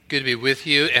Good to be with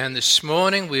you. And this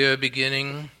morning we are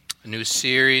beginning a new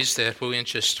series that will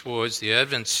inch us towards the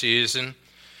Advent season.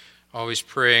 Always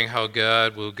praying how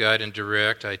God will guide and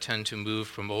direct. I tend to move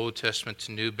from Old Testament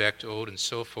to New, back to Old, and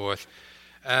so forth.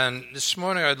 And this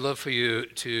morning I'd love for you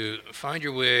to find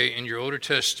your way in your Older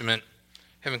Testament,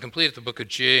 having completed the book of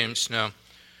James now,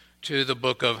 to the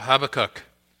book of Habakkuk.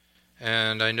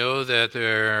 And I know that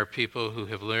there are people who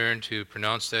have learned to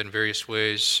pronounce that in various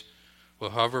ways. Well,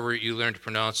 however you learn to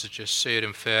pronounce it, just say it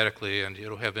emphatically, and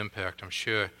it'll have impact, I'm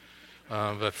sure.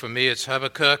 But for me, it's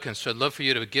Habakkuk, and so I'd love for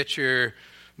you to get your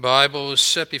Bibles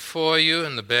set before you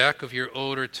in the back of your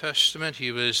Older Testament.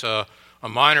 He was a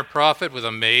minor prophet with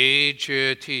a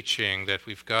major teaching that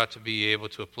we've got to be able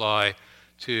to apply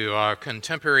to our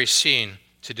contemporary scene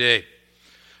today.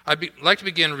 I'd like to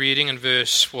begin reading in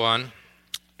verse 1,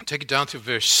 take it down to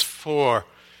verse 4,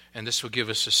 and this will give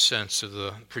us a sense of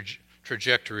the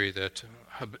trajectory that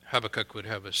Habakkuk would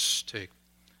have us take.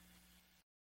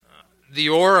 The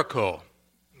oracle,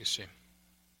 you see.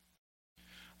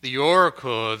 The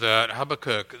oracle that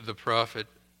Habakkuk the prophet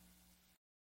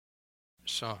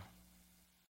saw.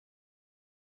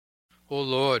 O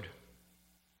Lord,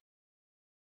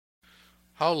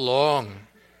 how long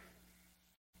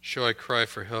shall I cry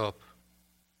for help,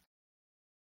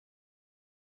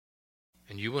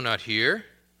 and you will not hear?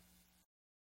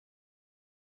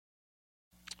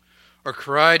 Or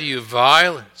cry to you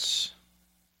violence,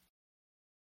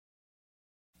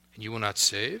 and you will not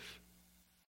save?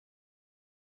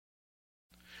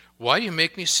 Why do you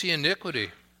make me see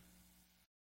iniquity?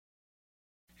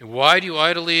 And why do you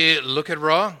idly look at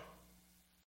wrong?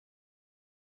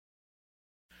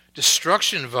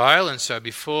 Destruction and violence are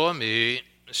before me,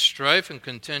 strife and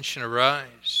contention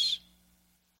arise.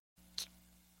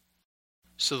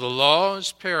 So the law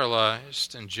is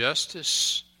paralyzed, and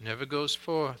justice never goes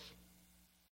forth.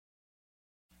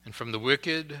 And from the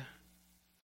wicked,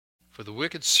 for the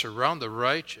wicked surround the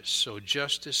righteous, so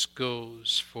justice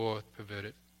goes forth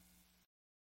perverted.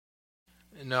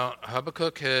 And now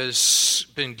Habakkuk has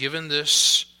been given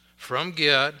this from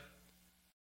God.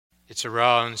 It's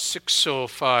around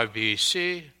 605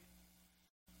 BC,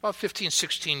 about 15,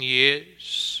 16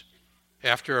 years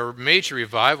after a major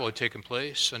revival had taken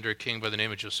place under a king by the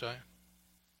name of Josiah.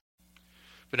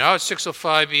 But now it's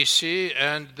 605 BC,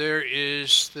 and there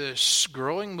is this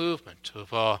growing movement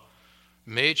of a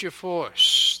major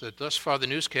force that thus far the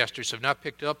newscasters have not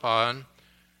picked up on,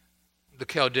 the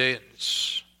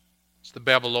Chaldeans. It's the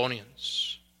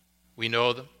Babylonians. We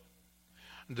know them.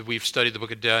 We've studied the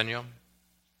book of Daniel.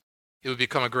 It would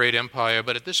become a great empire,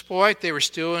 but at this point they were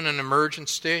still in an emergent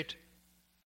state.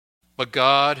 But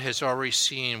God has already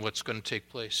seen what's going to take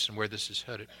place and where this is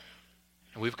headed.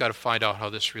 And we've got to find out how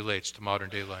this relates to modern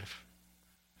day life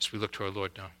as we look to our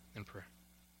Lord now in prayer.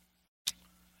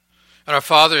 And our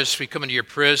Father, as we come into your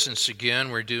presence again,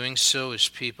 we're doing so as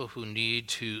people who need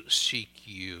to seek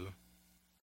you.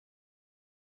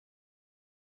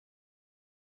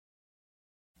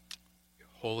 Your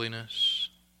holiness,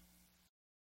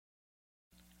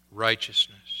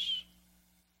 righteousness,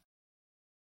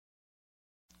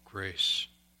 grace.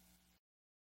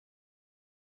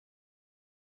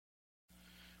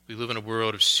 We live in a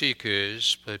world of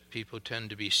seekers, but people tend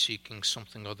to be seeking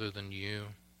something other than you.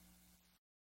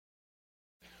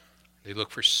 They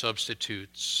look for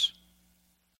substitutes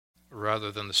rather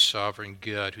than the sovereign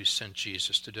God who sent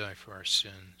Jesus to die for our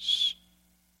sins.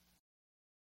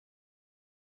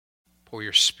 Pour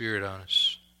your Spirit on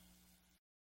us.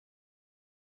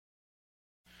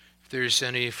 If there's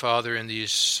any, Father, in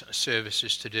these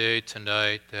services today,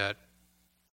 tonight, that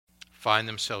find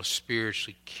themselves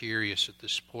spiritually curious at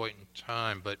this point in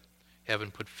time, but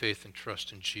haven't put faith and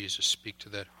trust in Jesus, speak to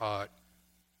that heart.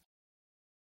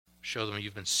 Show them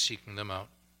you've been seeking them out.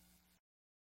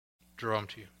 Draw them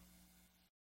to you.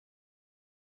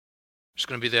 There's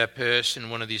going to be that person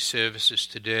in one of these services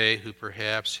today who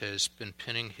perhaps has been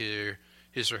pinning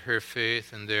his or her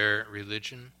faith in their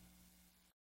religion,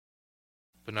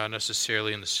 but not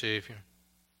necessarily in the Savior.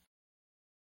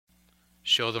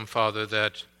 Show them, Father,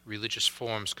 that religious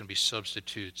forms can be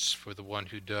substitutes for the one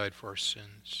who died for our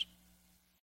sins.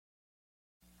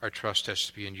 Our trust has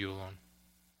to be in you alone.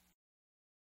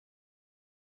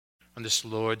 On this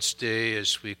Lord's Day,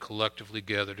 as we collectively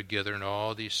gather together in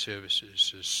all these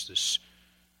services, as this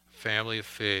family of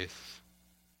faith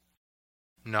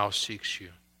now seeks you.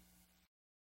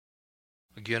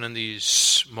 Again, in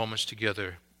these moments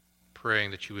together,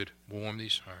 praying that you would warm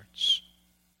these hearts,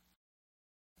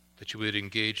 that you would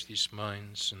engage these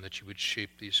minds, and that you would shape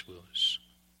these wills.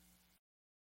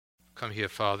 Come here,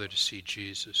 Father, to see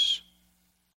Jesus,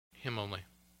 him only.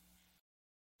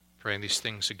 Praying these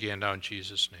things again now in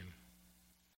Jesus' name.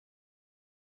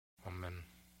 Amen.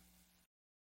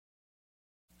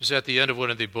 It was at the end of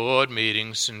one of the board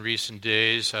meetings in recent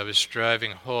days. I was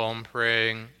driving home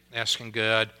praying, asking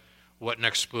God, what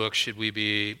next book should we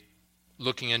be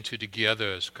looking into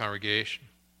together as a congregation?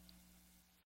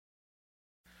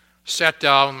 Sat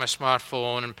down with my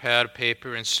smartphone and pad of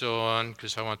paper and so on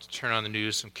because I wanted to turn on the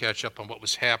news and catch up on what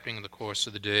was happening in the course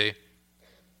of the day.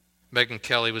 Megyn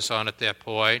Kelly was on at that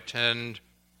point, and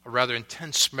a rather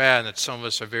intense man that some of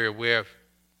us are very aware of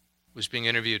was being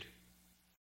interviewed.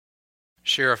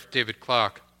 Sheriff David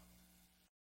Clarke.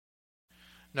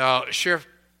 Now, Sheriff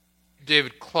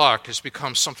David Clarke has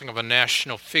become something of a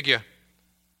national figure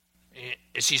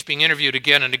as he's being interviewed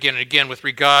again and again and again with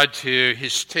regard to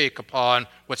his take upon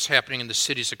what's happening in the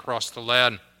cities across the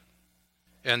land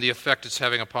and the effect it's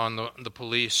having upon the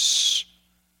police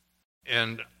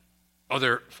and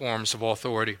other forms of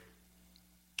authority.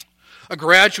 A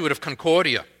graduate of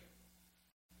Concordia,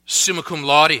 summa cum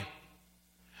laude,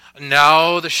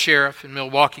 now the sheriff in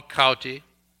Milwaukee County,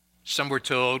 some were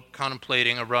told,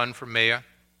 contemplating a run for mayor of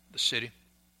the city.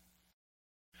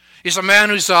 He's a man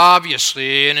who's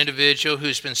obviously an individual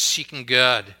who's been seeking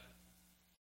God.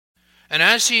 And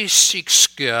as he seeks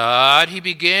God, he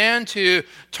began to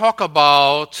talk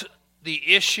about the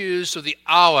issues of the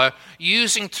hour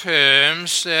using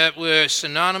terms that were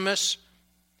synonymous,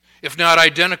 if not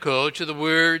identical, to the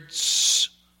words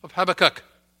of Habakkuk.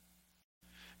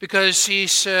 Because he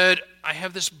said, I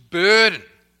have this burden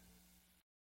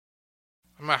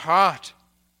on my heart.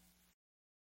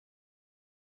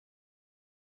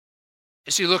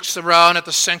 As he looks around at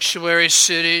the sanctuary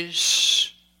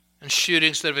cities and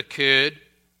shootings that have occurred,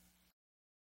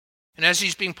 and as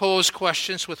he's being posed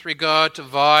questions with regard to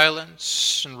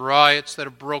violence and riots that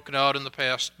have broken out in the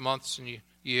past months and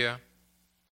year,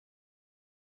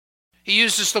 he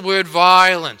uses the word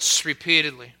violence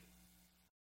repeatedly.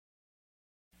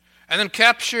 And then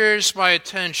captures my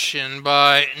attention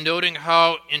by noting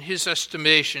how, in his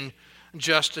estimation,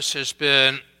 justice has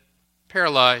been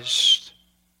paralyzed.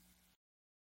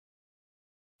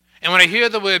 And when I hear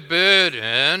the word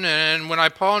burden, and when I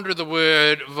ponder the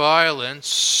word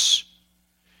violence,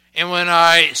 and when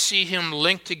I see him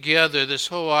link together this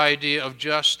whole idea of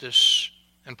justice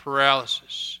and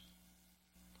paralysis,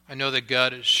 I know that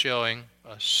God is showing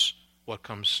us what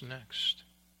comes next.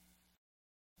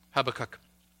 Habakkuk.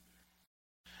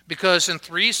 Because in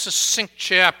 3 succinct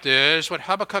chapters, what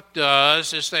Habakkuk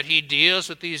does is that he deals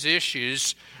with these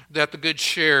issues that the good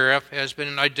sheriff has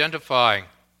been identifying.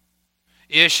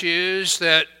 Issues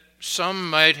that some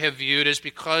might have viewed as,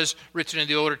 because written in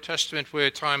the Old Testament, were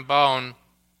time-bound,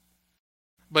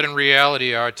 but in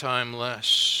reality are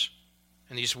timeless.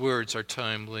 And these words are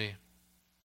timely.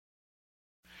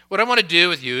 What I want to do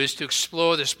with you is to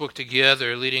explore this book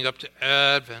together leading up to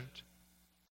Advent.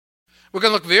 We're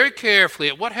going to look very carefully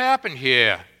at what happened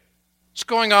here. What's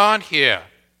going on here?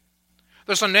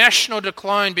 There's a national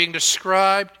decline being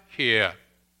described here.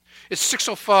 It's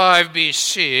 605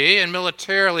 BC, and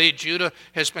militarily Judah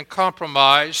has been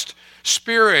compromised.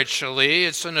 Spiritually,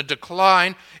 it's in a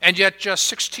decline, and yet just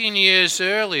 16 years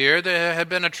earlier, there had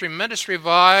been a tremendous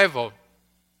revival.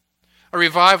 A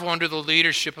revival under the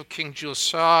leadership of King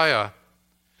Josiah,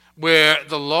 where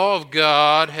the law of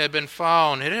God had been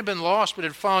found. It had been lost, but it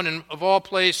had found, in, of all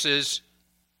places,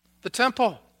 the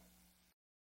temple.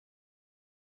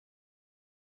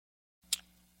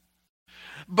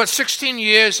 But 16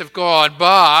 years have gone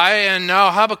by, and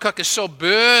now Habakkuk is so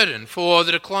burdened for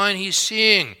the decline he's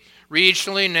seeing,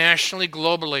 regionally, nationally,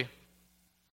 globally.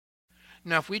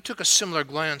 Now, if we took a similar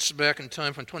glance back in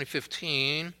time from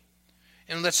 2015,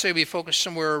 and let's say we focus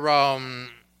somewhere around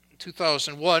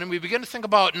 2001, and we begin to think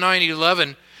about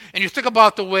 9/11, and you think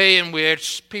about the way in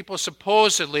which people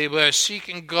supposedly were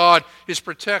seeking God, his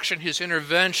protection, his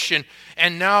intervention,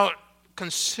 and now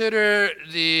consider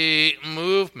the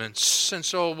movements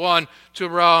since 2001 to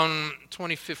around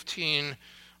 2015,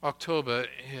 October,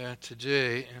 here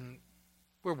today, and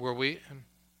where were we, and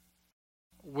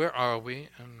where are we,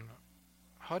 and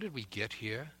how did we get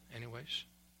here, anyways?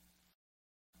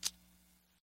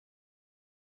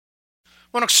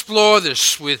 I want to explore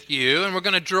this with you, and we're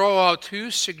going to draw out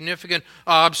 2 significant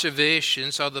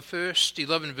observations out of the first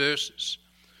 11 verses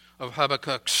of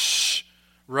Habakkuk's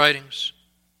writings.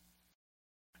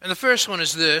 And the first one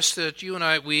is this, that you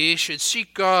and we should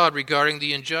seek God regarding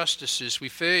the injustices we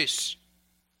face.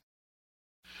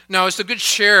 Now, as the good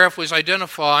sheriff was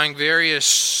identifying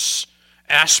various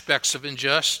aspects of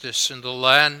injustice in the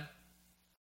land,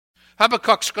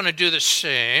 Habakkuk's going to do the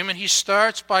same, and he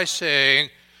starts by saying,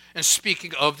 and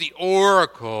speaking of the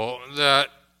oracle that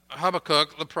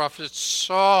Habakkuk, the prophet,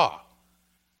 saw,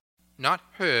 not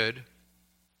heard,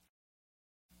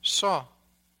 saw.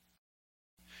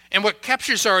 And what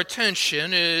captures our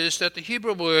attention is that the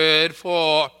Hebrew word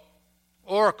for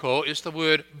oracle is the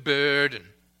word burden.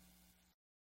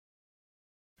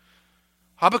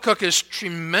 Habakkuk is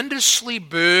tremendously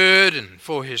burdened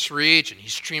for his region.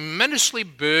 He's tremendously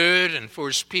burdened for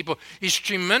his people. He's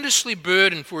tremendously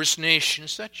burdened for his nation.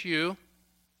 Is that you?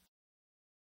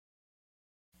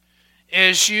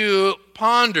 As you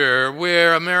ponder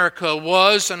where America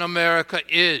was and America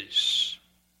is,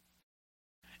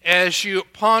 as you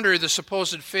ponder the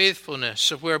supposed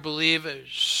faithfulness of where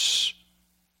believers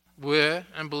were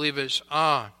and believers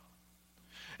are,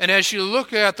 and as you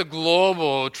look at the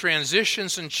global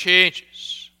transitions and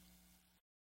changes,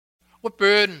 what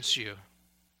burdens you?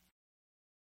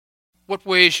 What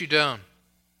weighs you down?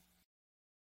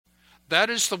 That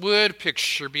is the word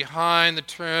picture behind the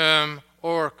term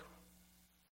oracle.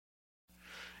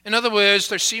 In other words,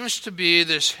 there seems to be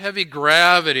this heavy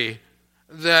gravity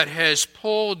that has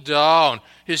pulled down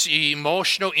his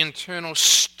emotional internal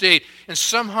state. And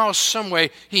somehow, some way,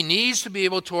 he needs to be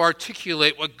able to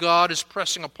articulate what God is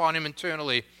pressing upon him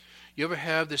internally. You ever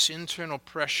have this internal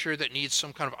pressure that needs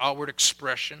some kind of outward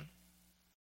expression?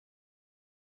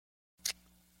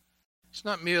 It's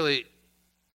not merely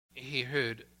he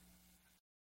heard.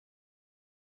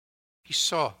 He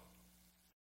saw.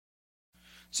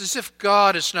 It's as if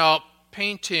God is now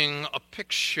painting a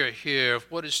picture here of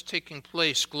what is taking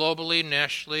place globally,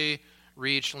 nationally,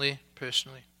 regionally,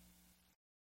 personally.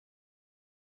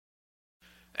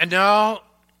 And now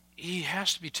he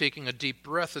has to be taking a deep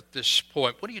breath at this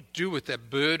point. What do you do with that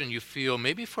burden you feel,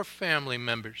 maybe for family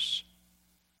members,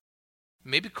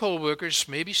 maybe co-workers,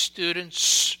 maybe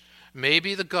students,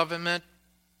 maybe the government,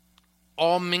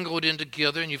 all mingled in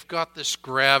together, and you've got this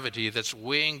gravity that's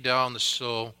weighing down the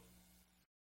soul?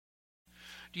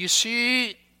 Do you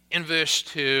see in verse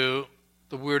 2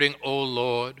 the wording, O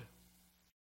Lord?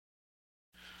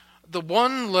 The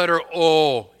one letter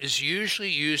O is usually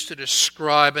used to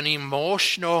describe an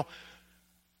emotional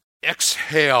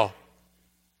exhale,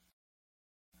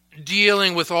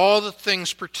 dealing with all the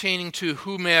things pertaining to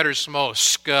who matters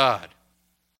most, God.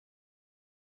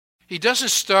 He doesn't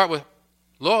start with,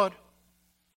 Lord.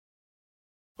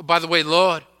 Oh, by the way,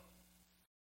 Lord.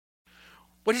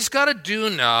 What he's got to do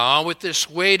now with this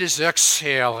weight is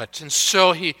exhale it. And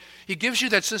so he gives you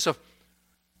that sense of,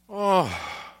 oh,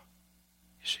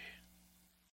 you see.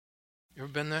 You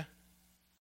ever been there?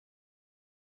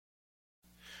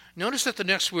 Notice that the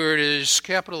next word is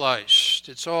capitalized.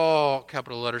 It's all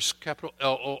capital letters, capital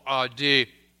L-O-R-D.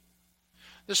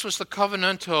 This was the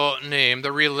covenantal name,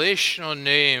 the relational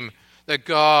name that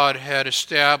God had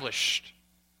established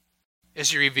as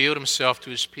he revealed himself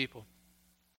to his people.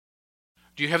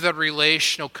 Do you have that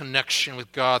relational connection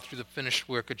with God through the finished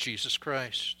work of Jesus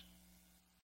Christ?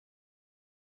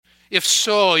 If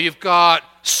so, you've got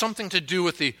something to do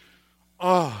with the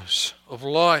ohs of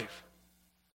life.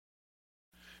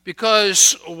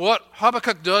 Because what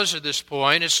Habakkuk does at this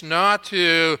point is not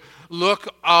to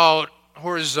look out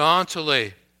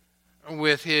horizontally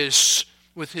with his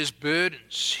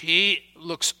burdens. He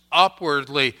looks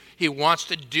upwardly. He wants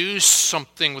to do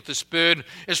something with this burden.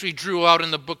 As we drew out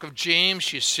in the book of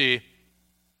James, you see,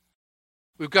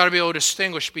 we've got to be able to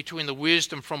distinguish between the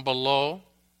wisdom from below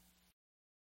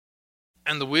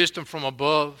and the wisdom from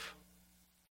above,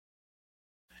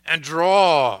 and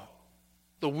draw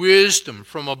the wisdom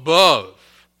from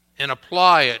above and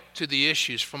apply it to the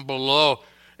issues from below.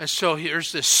 And so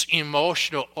here's this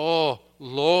emotional, oh,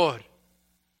 Lord.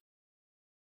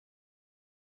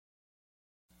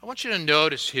 I want you to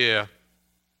notice here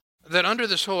that under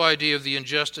this whole idea of the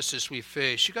injustices we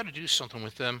face, you've got to do something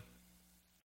with them.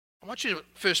 I want you to,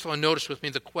 first of all, notice with me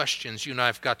the questions you and I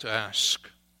have got to ask.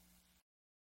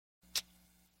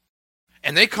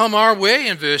 And they come our way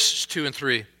in verses 2 and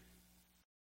 3.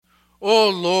 Oh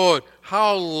Lord,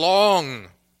 how long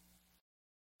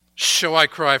shall I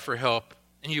cry for help,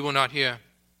 and you will not hear?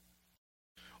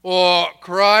 Or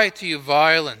cry to you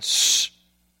violence,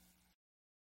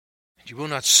 and you will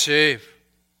not save?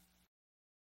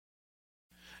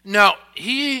 Now,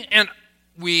 he and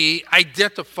we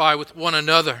identify with one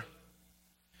another.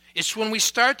 It's when we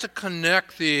start to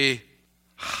connect the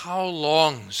how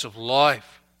longs of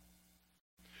life.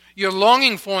 You're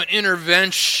longing for an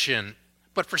intervention,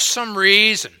 but for some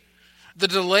reason, the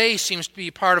delay seems to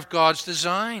be part of God's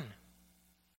design.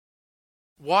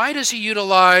 Why does he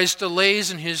utilize delays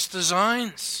in his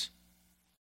designs?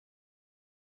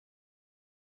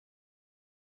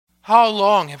 How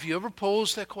long? Have you ever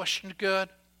posed that question to God?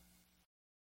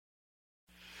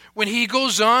 When he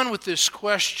goes on with this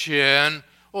question,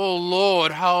 "O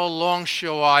Lord, how long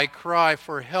shall I cry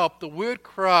for help?" the word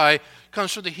cry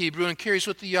comes from the Hebrew and carries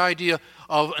with the idea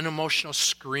of an emotional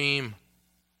scream.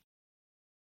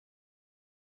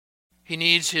 He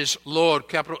needs his Lord,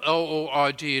 capital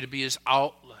Lord, to be his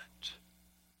outlet.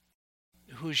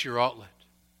 Who's your outlet?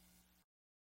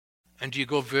 And do you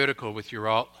go vertical with your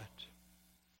outlet?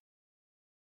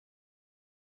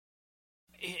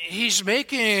 He's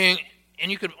making,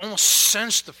 and you could almost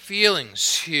sense the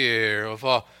feelings here of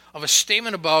a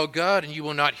statement about God, and you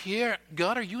will not hear.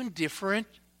 God, are you indifferent?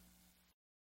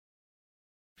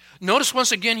 Notice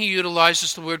once again he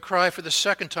utilizes the word cry for the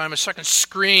second time, a second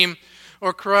scream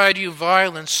or cry to you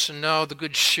violence. And now the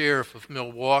good sheriff of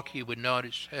Milwaukee would nod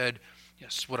his head.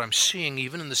 Yes, what I'm seeing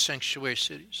even in the sanctuary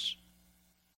cities.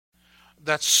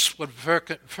 That's what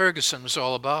Ferguson was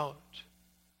all about.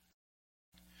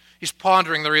 He's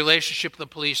pondering the relationship of the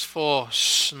police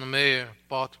force and the mayor of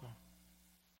Baltimore.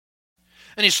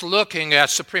 And he's looking at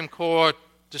Supreme Court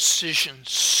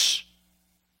decisions.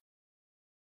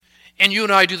 And you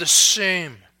and I do the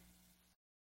same.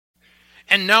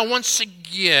 And now once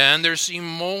again, there's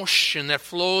emotion that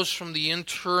flows from the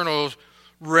internal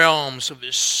realms of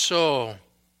his soul.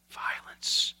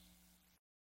 Violence.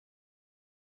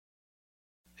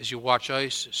 As you watch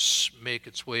ISIS make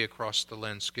its way across the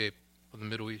landscape of the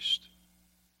Middle East.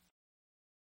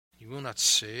 You will not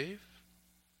save?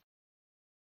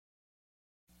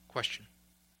 Question.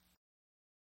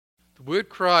 The word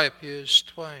cry appears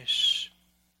twice.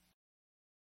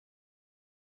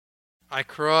 I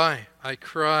cry, I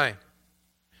cry.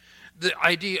 The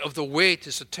idea of the weight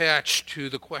is attached to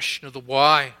the question of the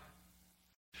why.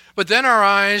 But then our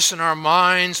eyes and our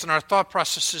minds and our thought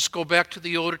processes go back to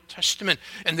the Old Testament.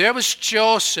 And there was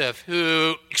Joseph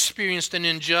who experienced an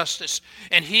injustice.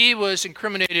 And he was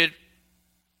incriminated,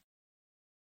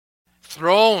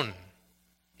 thrown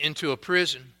into a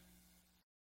prison.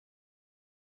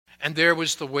 And there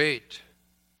was the weight.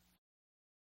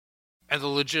 And the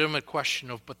legitimate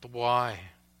question of, but the why?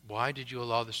 Why did you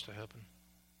allow this to happen?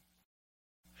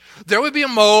 There would be a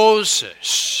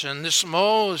Moses, and this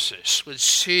Moses would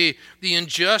see the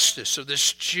injustice of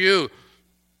this Jew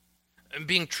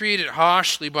being treated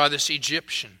harshly by this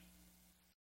Egyptian.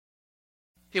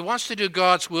 He wants to do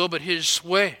God's will, but his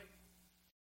way.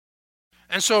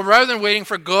 And so rather than waiting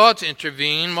for God to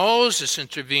intervene, Moses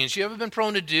intervenes. You ever been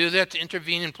prone to do that, to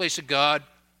intervene in place of God?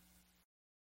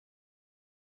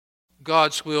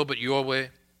 God's will, but your way.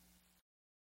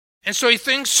 And so he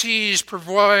thinks he's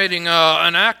providing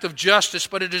an act of justice,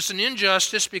 but it is an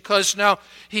injustice because now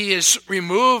he is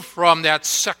removed from that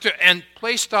sector and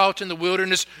placed out in the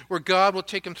wilderness where God will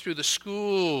take him through the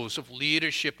schools of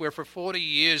leadership, where for 40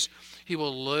 years he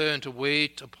will learn to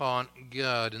wait upon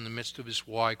God in the midst of his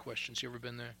why questions. You ever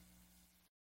been there?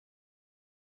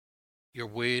 You're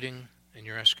waiting and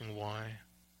you're asking why.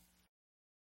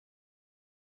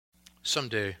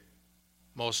 Someday,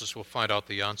 Moses will find out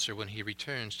the answer when he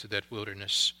returns to that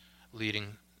wilderness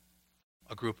leading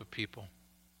a group of people.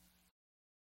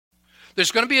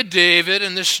 There's going to be a David,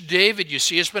 and this David, you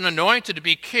see, has been anointed to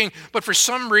be king. But for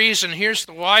some reason, here's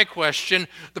the why question,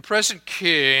 the present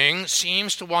king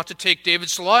seems to want to take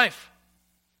David's life.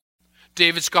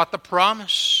 David's got the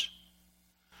promise.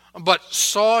 But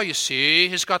Saul, you see,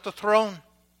 has got the throne.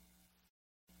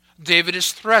 David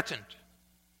is threatened.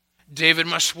 David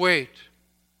must wait.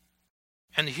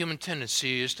 And the human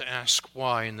tendency is to ask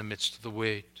why in the midst of the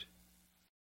wait.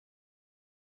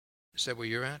 Is that where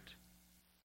you're at?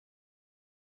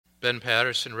 Ben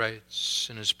Patterson writes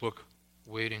in his book,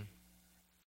 Waiting.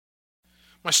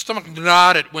 My stomach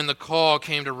knotted when the call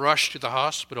came to rush to the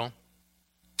hospital.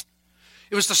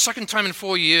 It was the second time in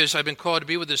 4 years I've been called to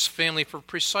be with this family for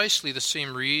precisely the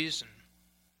same reason.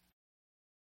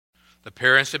 The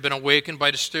parents had been awakened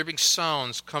by disturbing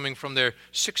sounds coming from their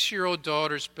 6-year-old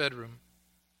daughter's bedroom.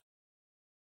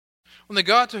 When they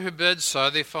got to her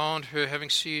bedside, they found her having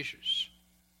seizures.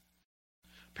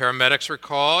 Paramedics were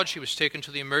called. She was taken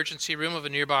to the emergency room of a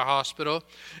nearby hospital,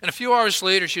 and a few hours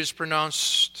later she was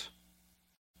pronounced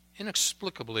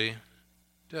inexplicably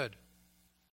dead.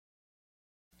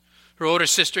 Her older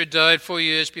sister died 4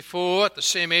 years before, at the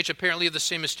same age, apparently of the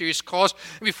same mysterious cause.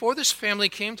 And before this family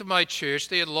came to my church,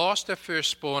 they had lost their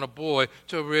firstborn, a boy,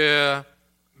 to a rare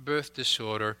birth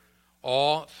disorder.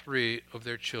 All 3 of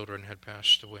their children had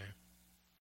passed away.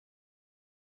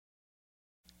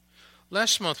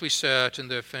 Last month we sat in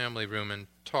their family room and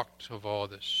talked of all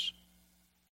this.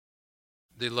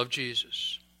 They love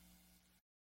Jesus.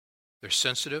 They're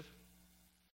sensitive,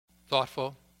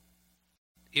 thoughtful,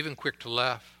 even quick to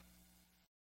laugh.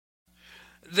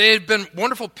 They had been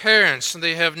wonderful parents, and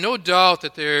they have no doubt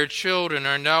that their children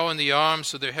are now in the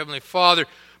arms of their Heavenly Father.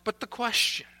 But their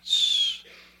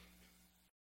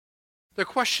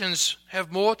questions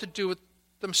have more to do with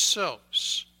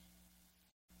themselves.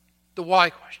 The why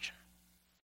question.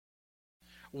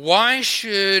 Why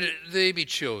should they be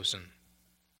chosen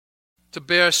to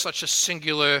bear such a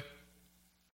singular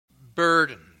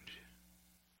burden?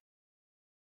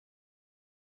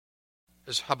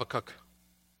 As Habakkuk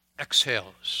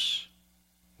exhales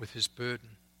with his burden.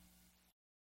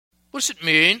 What does it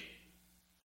mean?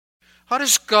 How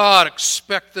does God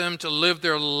expect them to live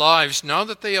their lives now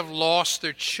that they have lost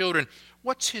their children?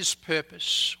 What's his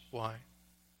purpose? Why?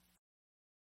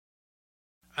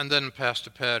 And then Pastor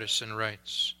Patterson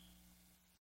writes,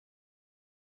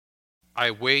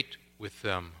 I wait with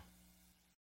them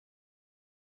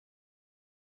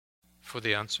for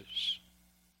the answers.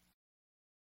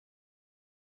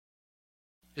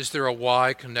 Is there a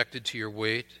why connected to your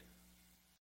wait?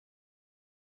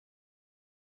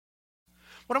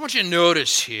 What I want you to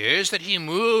notice here is that he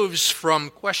moves from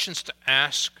questions to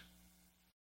ask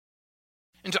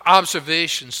into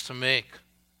observations to make.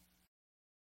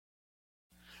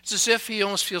 It's as if he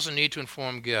almost feels a need to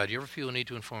inform God. You ever feel a need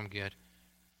to inform God?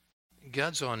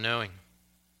 God's all-knowing.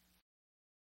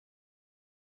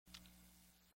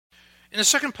 In the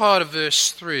second part of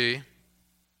verse 3,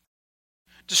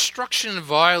 destruction and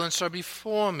violence are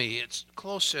before me. It's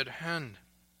close at hand.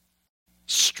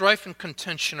 Strife and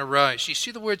contention arise. You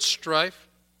see the word strife?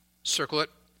 Circle it.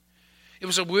 It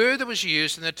was a word that was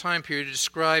used in that time period to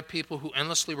describe people who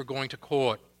endlessly were going to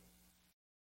court.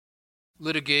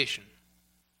 Litigation.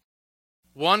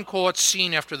 One court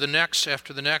scene after the next,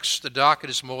 the docket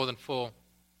is more than full.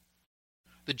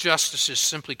 The justices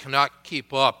simply cannot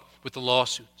keep up with the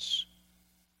lawsuits.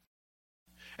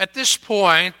 At this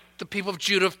point, the people of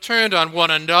Judah have turned on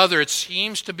one another. It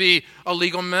seems to be a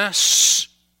legal mess.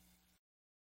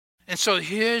 And so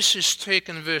here's his take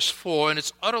in verse 4, and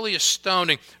it's utterly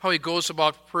astounding how he goes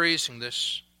about phrasing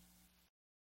this.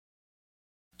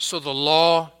 So the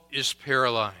law is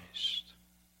paralyzed.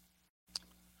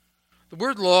 The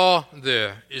word law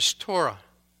there is Torah,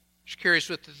 which carries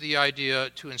with it the idea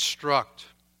to instruct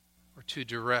or to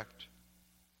direct.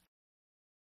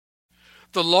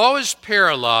 The law is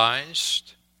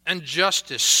paralyzed, and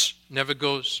justice never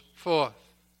goes forth.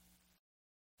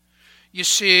 You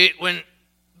see, when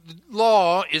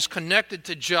law is connected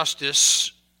to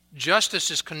justice,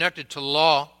 justice is connected to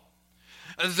law,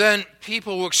 then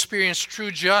people will experience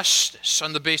true justice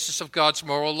on the basis of God's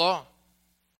moral law.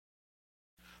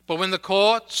 But when the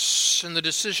courts and the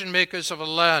decision makers of a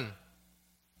land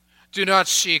do not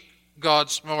seek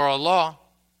God's moral law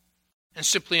and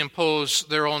simply impose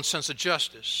their own sense of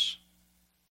justice,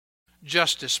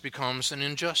 justice becomes an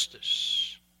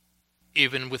injustice,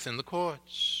 even within the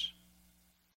courts.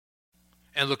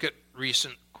 And look at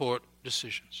recent court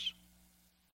decisions.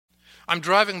 I'm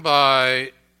driving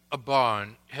by a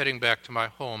barn heading back to my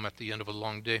home at the end of a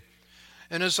long day.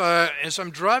 And as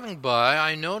I'm driving by,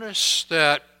 I notice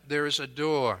that there is a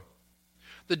door.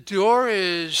 The door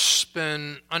has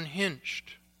been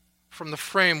unhinged from the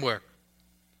framework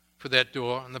for that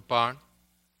door in the barn.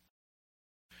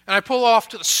 And I pull off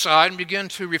to the side and begin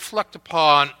to reflect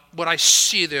upon what I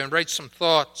see there and write some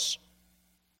thoughts.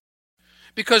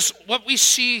 Because what we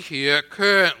see here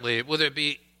currently, whether it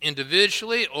be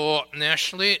individually or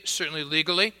nationally, certainly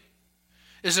legally,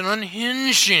 is an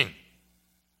unhinging.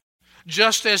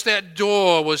 Just as that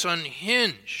door was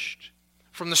unhinged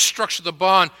from the structure of the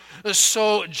bond,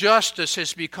 so justice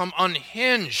has become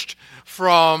unhinged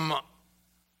from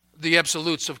the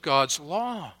absolutes of God's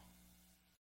law.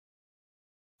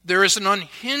 There is an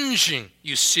unhinging,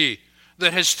 you see,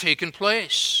 that has taken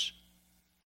place.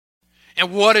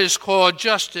 And what is called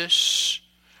justice,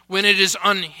 when it is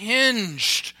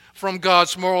unhinged from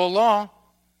God's moral law,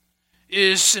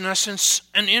 is in essence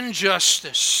an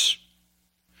injustice.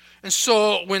 And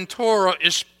so when Torah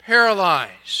is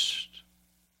paralyzed,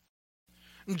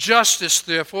 justice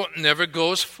therefore never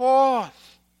goes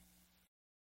forth.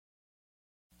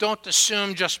 Don't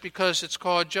assume just because it's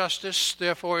called justice,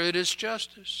 therefore it is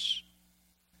justice.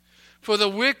 For the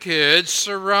wicked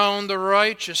surround the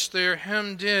righteous, they're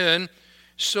hemmed in,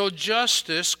 so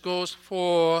justice goes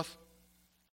forth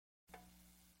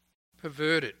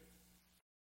perverted.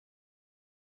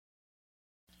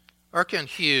 R. Kent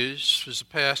Hughes was a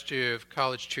pastor of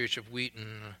College Church of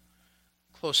Wheaton,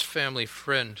 a close family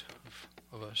friend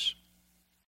of us.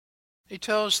 He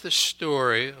tells the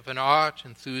story of an art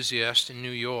enthusiast in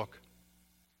New York.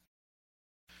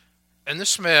 And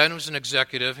this man, who was an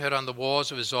executive, had on the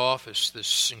walls of his office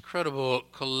this incredible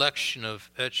collection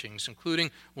of etchings,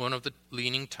 including one of the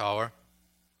Leaning Tower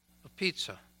of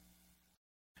Pisa.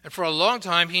 And for a long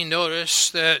time he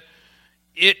noticed that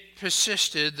it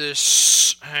persisted in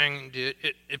hanging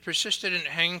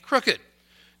crooked,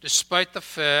 despite the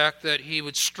fact that he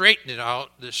would straighten it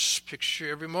out, this picture,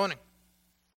 every morning.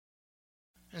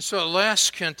 And so at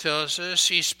last, Kent tells us,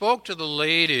 he spoke to the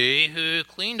lady who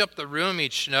cleaned up the room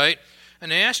each night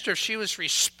and asked her if she was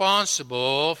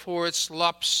responsible for its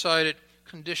lopsided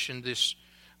condition, this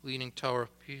Leaning Tower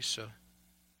of Pisa.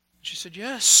 She said,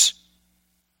 yes.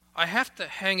 I have to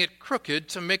hang it crooked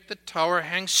to make the tower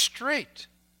hang straight.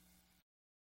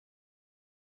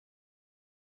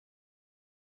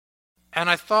 And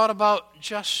I thought about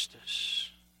justice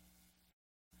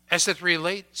as it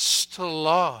relates to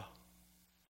law.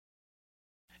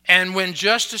 And when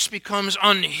justice becomes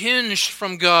unhinged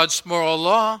from God's moral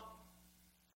law,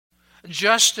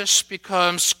 justice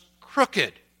becomes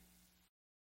crooked.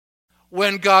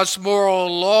 When God's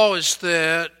moral law is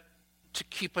there to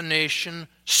keep a nation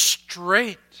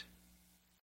straight,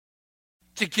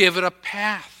 to give it a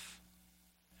path,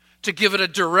 to give it a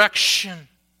direction,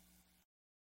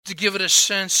 to give it a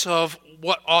sense of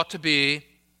what ought to be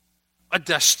a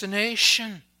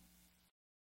destination.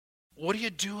 What do you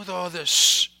do with all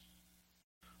this?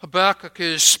 Habakkuk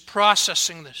is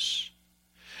processing this.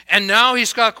 And now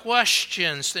he's got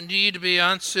questions that need to be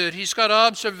answered. He's got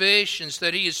observations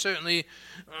that he is certainly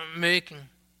making.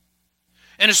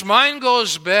 And his mind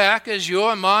goes back, as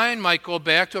your mind might go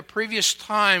back, to a previous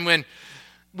time when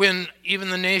even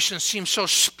the nation seemed so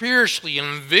spiritually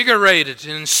invigorated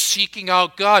in seeking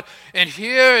out God. And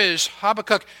here is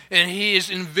Habakkuk, and he is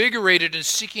invigorated in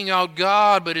seeking out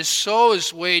God, but his soul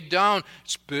is weighed down,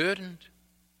 it's burdened.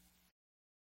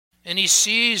 And he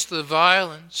sees the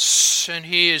violence, and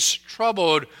he is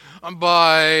troubled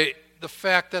by the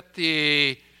fact that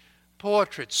the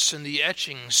portraits and the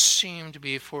etchings seem to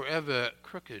be forever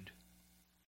crooked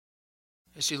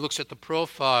as he looks at the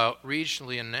profile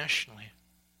regionally and nationally.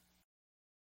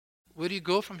 Where do you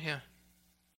go from here?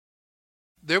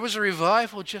 There was a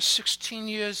revival just 16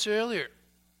 years earlier.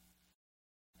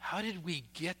 How did we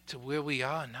get to where we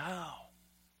are now?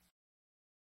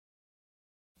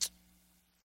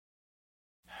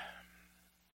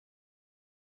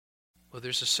 Well,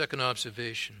 there's a second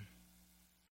observation.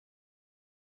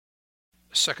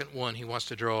 A second one he wants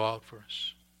to draw out for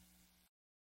us.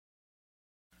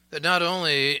 That not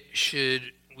only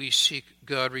should we seek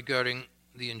God regarding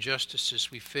the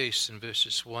injustices we face in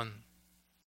verses 1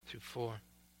 through 4,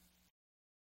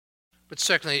 but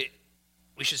secondly,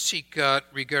 we should seek God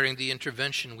regarding the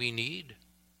intervention we need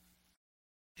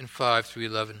in 5 through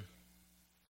 11.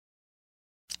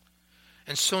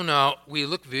 And so now we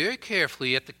look very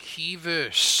carefully at the key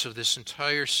verse of this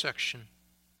entire section,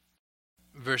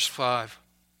 verse 5.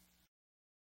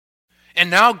 And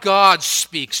now God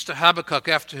speaks to Habakkuk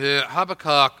after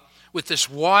Habakkuk, with this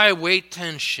why-wait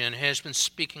tension, has been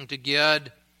speaking to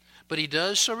God. But he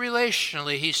does so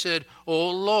relationally. He said, "O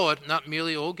Lord," not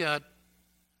merely, "O God."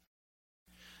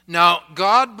 Now,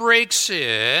 God breaks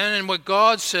in, and what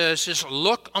God says is,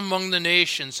 "Look among the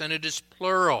nations," and it is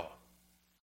plural.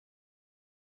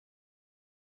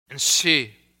 And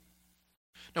see.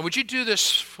 Now, would you do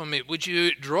this for me? Would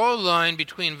you draw a line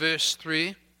between verse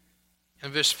 3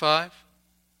 and verse 5?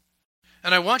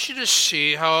 And I want you to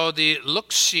see how the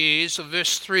look-sees of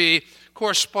verse 3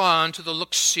 correspond to the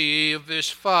look-see of verse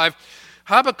 5.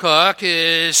 Habakkuk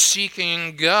is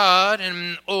seeking God,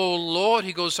 and, "O Lord,"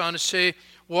 he goes on to say,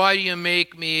 "why do you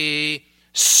make me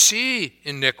see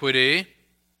iniquity?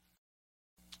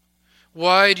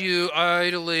 Why do you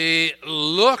idly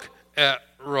look at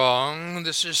wrong?"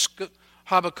 This is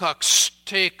Habakkuk's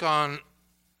take on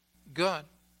God.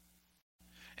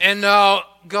 And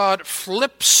now God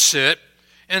flips it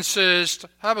and says to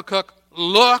Habakkuk,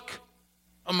 "Look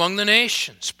among the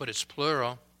nations," but it's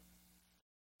plural.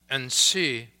 "And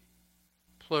see,"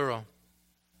 plural.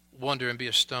 "Wonder and be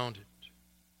astounded,"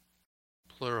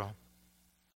 plural.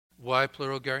 Why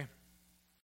plural, Gary?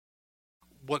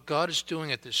 What God is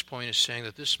doing at this point is saying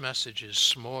that this message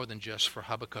is more than just for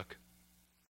Habakkuk.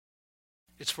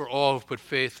 It's for all who put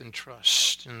faith and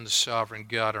trust in the sovereign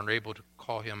God and are able to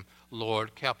call him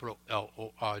Lord, capital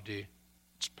L-O-R-D.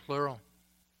 It's plural.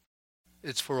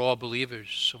 It's for all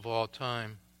believers of all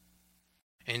time.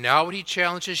 And now what he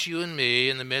challenges you and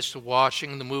me in the midst of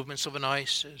watching the movements of an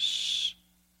ISIS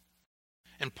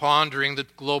and pondering the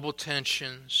global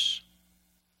tensions.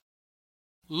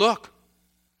 Look,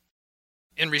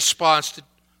 in response to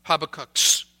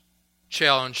Habakkuk's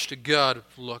challenge to God,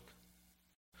 look.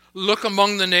 Look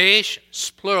among the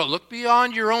nations, plural. Look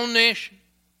beyond your own nation.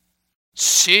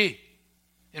 See,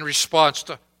 in response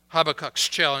to Habakkuk's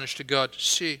challenge to God to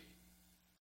see.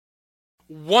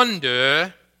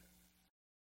 Wonder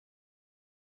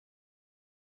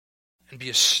and be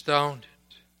astounded.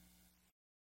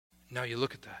 Now you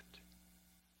look at that.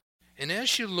 And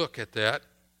as you look at that,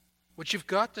 what you've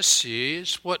got to see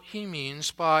is what he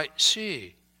means by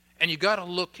see. And you've got to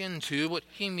look into what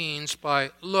he means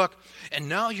by look. And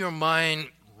now your mind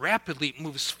rapidly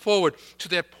moves forward to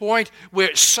that point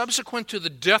where, subsequent to the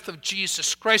death of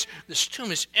Jesus Christ, this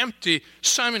tomb is empty.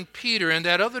 Simon Peter and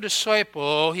that other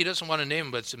disciple, he doesn't want to name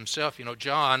him, but it's himself,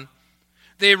 John,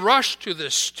 they rush to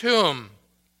this tomb.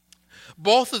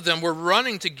 Both of them were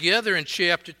running together in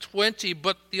chapter 20,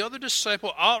 but the other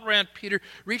disciple outran Peter,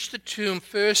 reached the tomb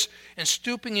first, and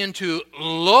stooping in to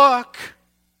look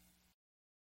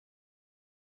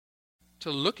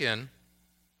in,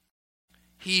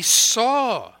 he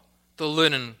saw the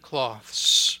linen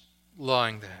cloths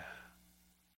lying there.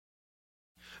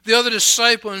 The other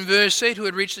disciple in verse 8, who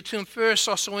had reached the tomb first,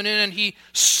 also went in, and he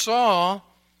saw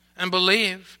and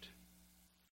believed.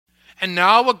 And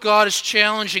now what God is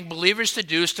challenging believers to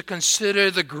do is to consider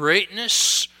the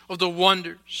greatness of the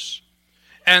wonders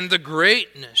and the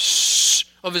greatness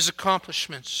of his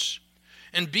accomplishments.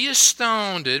 And be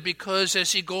astounded, because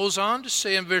as he goes on to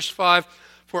say in verse 5,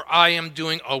 for I am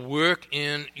doing a work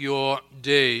in your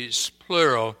days,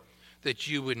 plural, that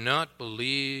you would not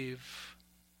believe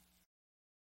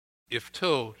if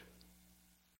told.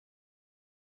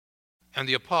 And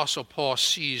the Apostle Paul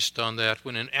seized on that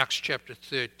when in Acts chapter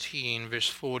 13, verse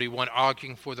 41,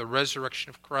 arguing for the resurrection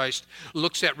of Christ,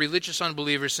 looks at religious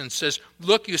unbelievers and says,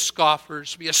 look, you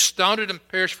scoffers, be astounded and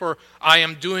perish, for I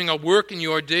am doing a work in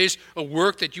your days, a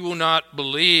work that you will not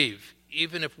believe,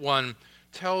 even if one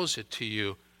tells it to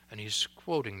you. And he's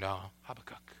quoting now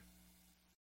Habakkuk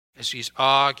as he's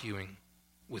arguing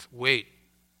with weight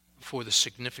for the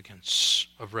significance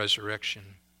of resurrection.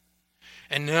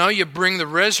 And now you bring the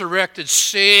resurrected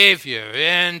Savior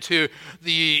into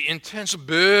the intense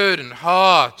burden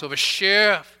heart of a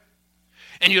sheriff.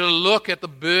 And you look at the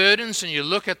burdens and you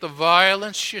look at the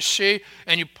violence, you see,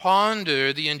 and you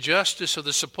ponder the injustice of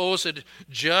the supposed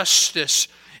justice.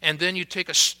 And then you take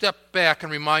a step back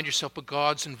and remind yourself, but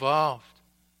God's involved.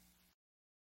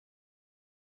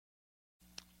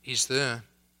 He's there.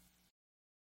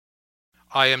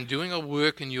 I am doing a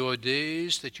work in your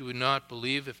days that you would not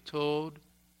believe if told.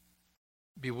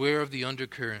 Beware of the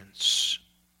undercurrents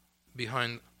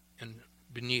behind and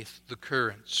beneath the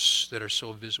currents that are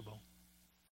so visible.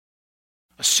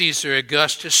 A Caesar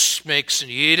Augustus makes an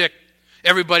edict.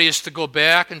 Everybody is to go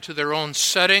back into their own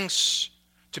settings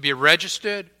to be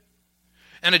registered.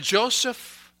 And a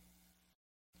Joseph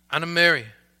and a Mary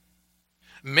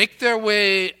make their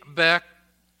way back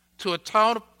to a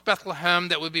town of Bethlehem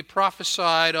that would be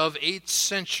prophesied of 8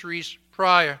 centuries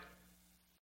prior.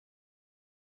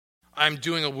 I'm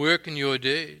doing a work in your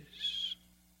days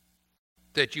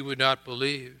that you would not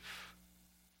believe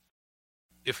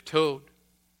if told.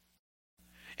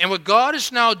 And what God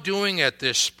is now doing at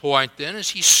this point then is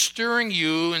he's stirring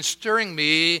you and stirring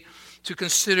me to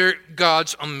consider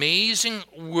God's amazing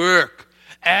work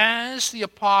as the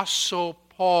Apostle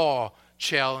Paul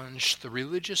challenged the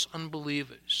religious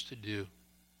unbelievers to do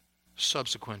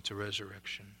subsequent to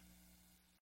resurrection.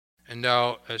 And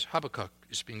now as Habakkuk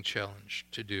is being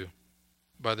challenged to do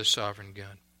by the sovereign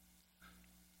God.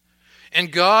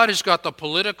 And God has got the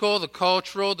political, the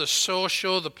cultural, the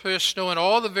social, the personal, and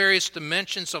all the various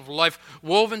dimensions of life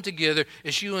woven together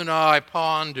as you and I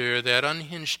ponder that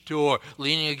unhinged door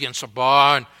leaning against a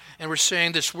barn. And we're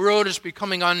saying this world is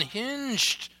becoming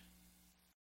unhinged.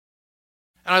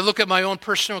 And I look at my own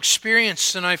personal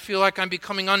experience and I feel like I'm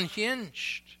becoming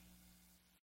unhinged.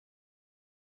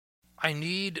 I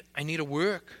need a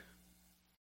work.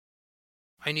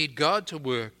 I need God to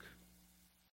work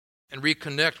and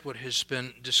reconnect what has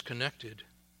been disconnected.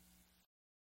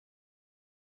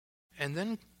 And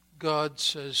then God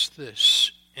says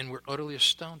this, and we're utterly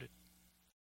astounded.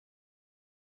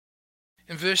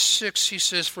 In verse 6, he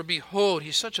says, for behold,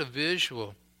 he's such a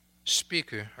visual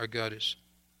speaker, our God is.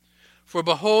 For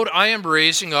behold, I am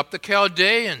raising up the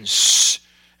Chaldeans.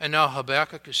 And now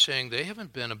Habakkuk is saying they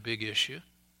haven't been a big issue.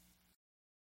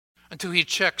 Until he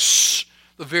checks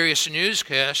the various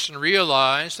newscasts and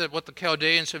realized that what the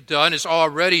Chaldeans have done is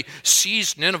already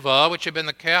seized Nineveh, which had been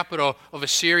the capital of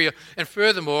Assyria, and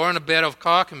furthermore, in the battle of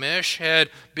Carchemish, had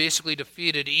basically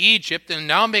defeated Egypt and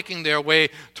now making their way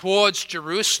towards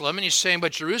Jerusalem. And he's saying,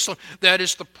 but Jerusalem, that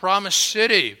is the promised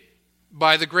city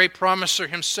by the great promiser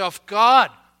himself,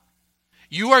 God.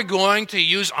 You are going to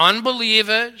use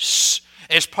unbelievers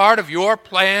as part of your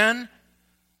plan?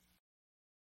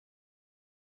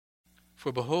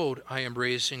 For behold, I am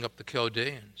raising up the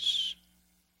Chaldeans.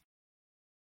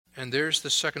 And there's the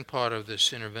second part of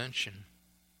this intervention.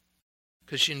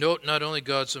 Because you note not only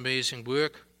God's amazing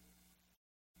work,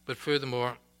 but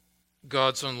furthermore,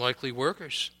 God's unlikely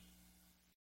workers.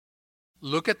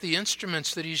 Look at the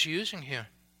instruments that he's using here.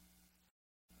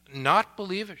 Not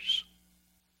believers.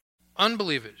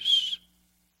 Unbelievers.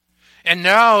 And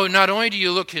now, not only do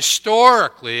you look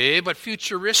historically, but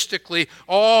futuristically,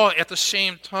 all at the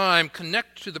same time,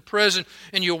 connect to the present,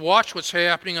 and you watch what's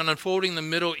happening and unfolding in the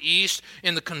Middle East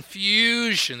and the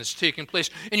confusion that's taking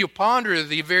place. And you ponder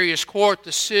the various court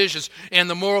decisions and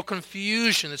the moral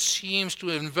confusion that seems to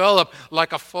envelop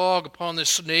like a fog upon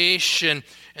this nation.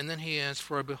 And then he adds,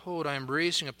 for behold, I am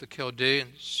raising up the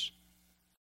Chaldeans.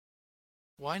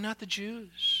 Why not the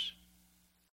Jews?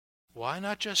 Why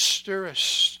not just stir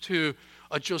us to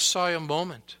a Josiah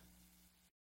moment?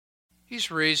 He's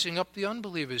raising up the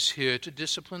unbelievers here to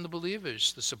discipline the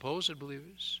believers, the supposed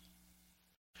believers.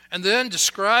 And then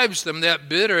describes them, that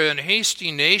bitter and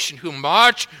hasty nation who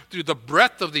march through the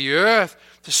breadth of the earth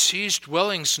to seize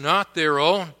dwellings not their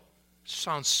own.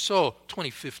 Sounds so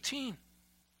 2015.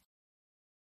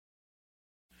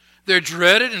 They're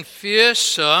dreaded and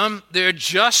fearsome. Their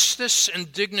justice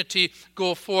and dignity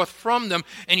go forth from them.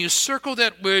 And you circle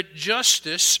that word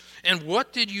justice, and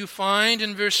what did you find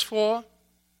in verse 4?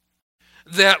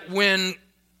 That when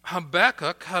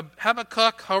Habakkuk,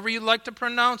 however you like to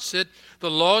pronounce it, the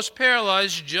law is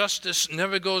paralyzed, justice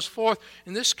never goes forth.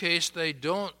 In this case, they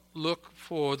don't look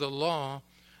for the law.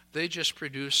 They just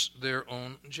produce their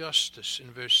own justice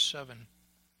in verse 7.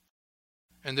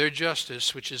 And their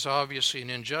justice, which is obviously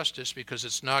an injustice because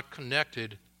it's not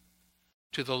connected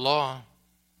to the law,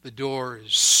 the door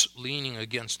is leaning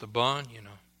against the bond, you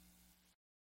know.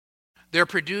 They're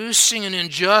producing an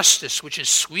injustice which is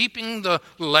sweeping the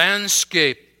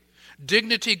landscape.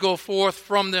 Dignity go forth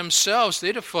from themselves.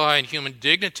 They define human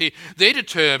dignity. They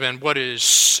determine what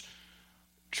is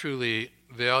truly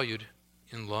valued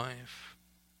in life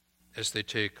as they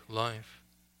take life.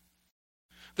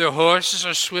 Their horses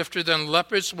are swifter than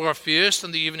leopards, more fierce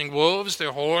than the evening wolves.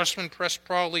 Their horsemen press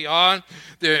proudly on.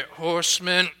 Their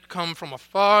horsemen come from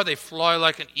afar. They fly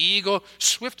like an eagle,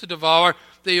 swift to devour.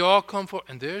 They all come for,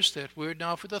 and there's that word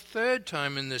now for the third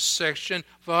time in this section,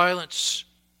 violence.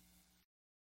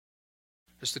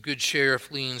 As the good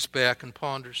sheriff leans back and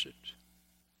ponders it.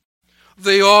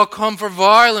 They all come for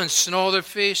violence, and all their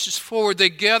faces forward. They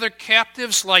gather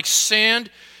captives like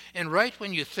sand. And right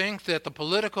when you think that the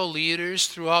political leaders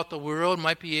throughout the world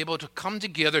might be able to come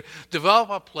together, develop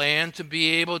a plan to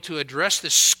be able to address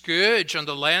this scourge on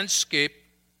the landscape,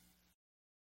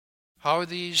 how are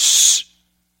these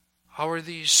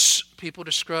people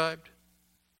described?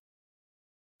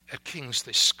 At kings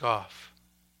they scoff.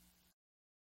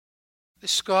 They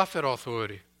scoff at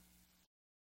authority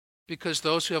because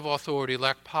those who have authority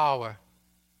lack power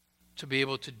to be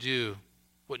able to do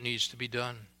what needs to be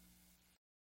done.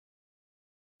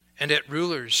 And at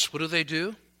rulers, what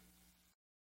do?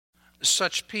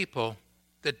 Such people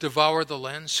that devour the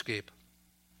landscape.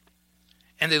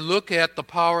 And they look at the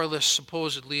powerless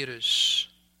supposed leaders.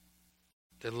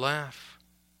 They laugh.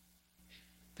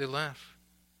 They laugh.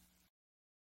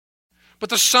 But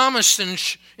the psalmist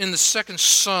in the second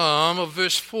psalm of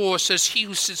verse 4 says, he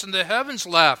who sits in the heavens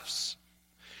laughs.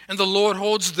 And the Lord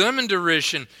holds them in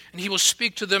derision, and he will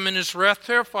speak to them in his wrath,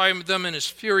 terrify them in his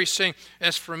fury, saying,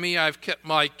 as for me, I have kept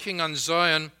my king on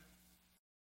Zion,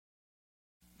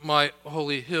 my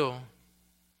holy hill.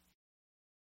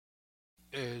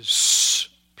 As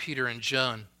Peter and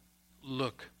John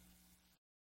look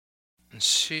and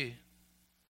see,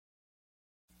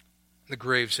 the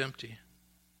grave's empty.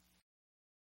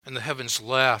 And the heavens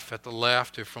laugh at the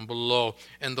laughter from below.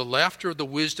 And the laughter of the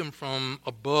wisdom from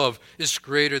above is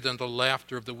greater than the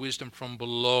laughter of the wisdom from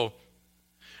below.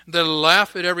 They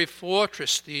laugh at every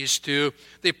fortress, these two.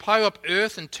 They pile up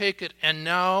earth and take it. And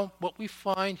now what we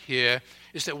find here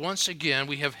is that once again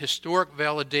we have historic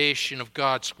validation of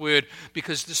God's word,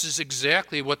 because this is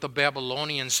exactly what the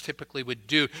Babylonians typically would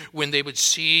do. When they would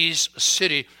seize a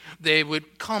city, they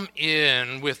would come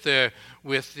in with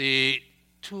the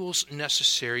tools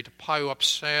necessary to pile up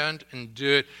sand and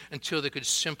dirt until they could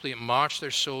simply march their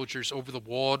soldiers over the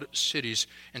walled cities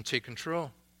and take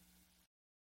control.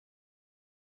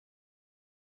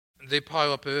 They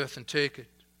pile up earth and take it.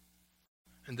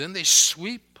 And then they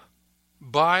sweep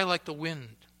by like the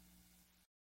wind.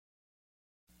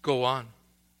 Go on.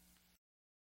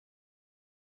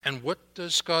 And what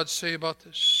does God say about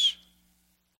this?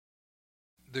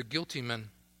 They're guilty men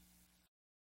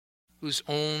whose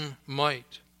own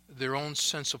might, their own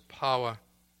sense of power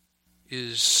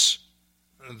is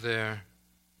their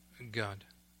God.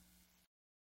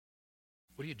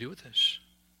 What do you do with this?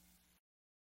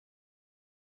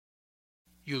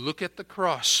 You look at the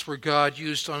cross where God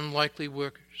used unlikely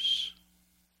workers,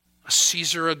 a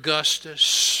Caesar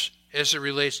Augustus as it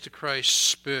relates to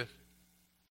Christ's birth,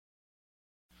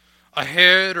 a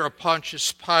Herod or a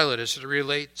Pontius Pilate as it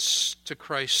relates to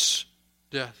Christ's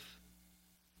death.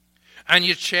 And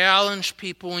you challenge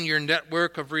people in your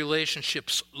network of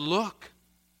relationships. Look.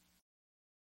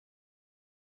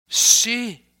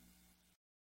 See.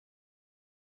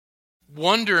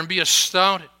 Wonder and be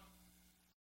astounded.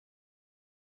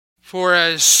 For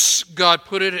as God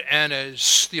put it, and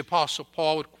as the Apostle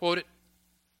Paul would quote it,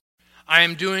 I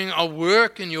am doing a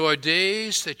work in your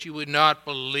days that you would not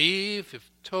believe if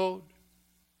told.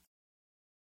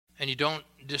 And you don't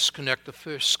disconnect the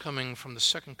first coming from the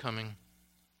second coming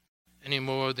any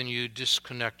more than you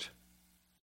disconnect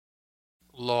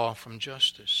law from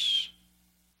justice.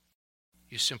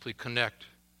 You simply connect,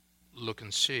 look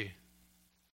and see,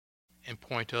 and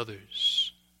point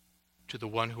others to the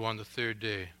one who on the third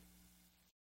day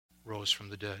rose from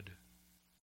the dead,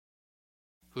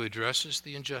 who addresses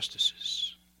the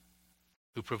injustices,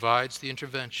 who provides the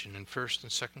intervention in first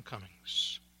and second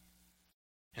comings,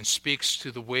 and speaks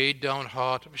to the weighed down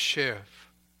heart of a sheriff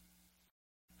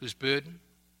whose burden,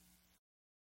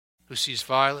 who sees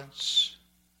violence,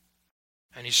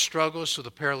 and he struggles with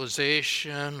the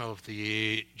paralyzation of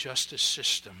the justice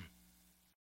system.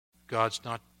 God's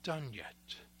not done yet.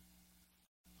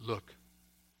 Look,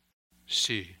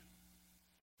 see,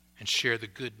 and share the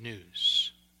good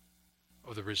news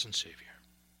of the risen Savior.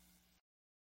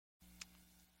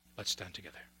 Let's stand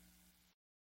together.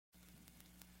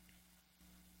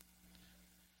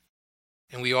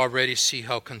 And we already see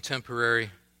how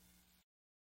contemporary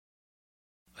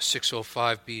a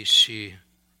 605 BC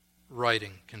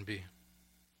writing can be.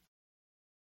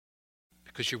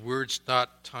 Because your word's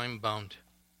not time-bound.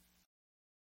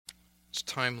 It's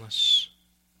timeless.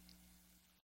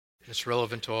 And it's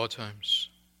relevant to all times.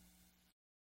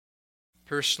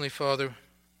 Personally, Father,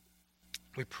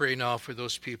 we pray now for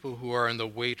those people who are in the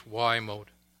wait why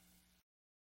mode.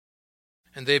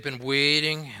 And they've been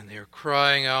waiting and they're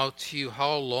crying out to you,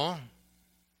 how long?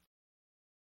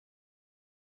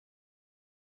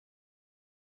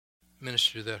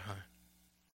 Minister to that heart.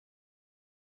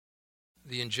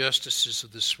 The injustices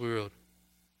of this world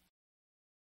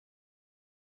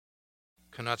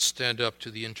cannot stand up to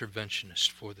the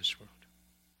interventionist for this world.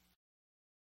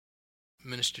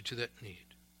 Minister to that need.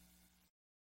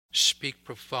 Speak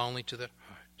profoundly to that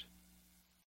heart.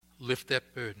 Lift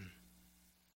that burden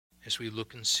as we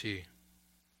look and see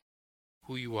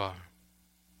who you are,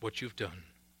 what you've done,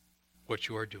 what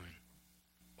you are doing,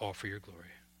 all for your glory.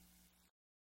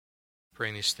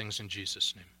 Praying these things in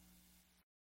Jesus' name.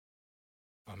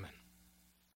 Amen.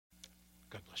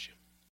 God bless you.